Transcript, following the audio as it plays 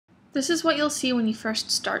This is what you'll see when you first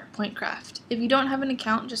start PointCraft. If you don't have an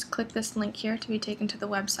account, just click this link here to be taken to the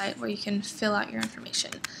website where you can fill out your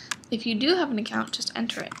information. If you do have an account, just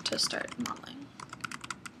enter it to start modeling.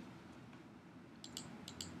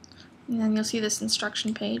 And then you'll see this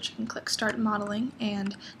instruction page. You can click Start Modeling,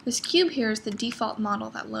 and this cube here is the default model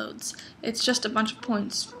that loads. It's just a bunch of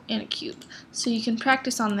points in a cube. So you can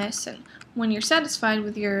practice on this, and when you're satisfied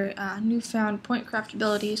with your newfound PointCraft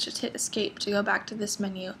abilities, just hit Escape to go back to this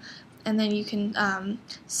menu. And then you can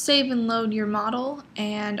save and load your model,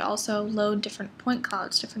 and also load different point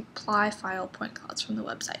clouds, different ply file point clouds from the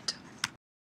website.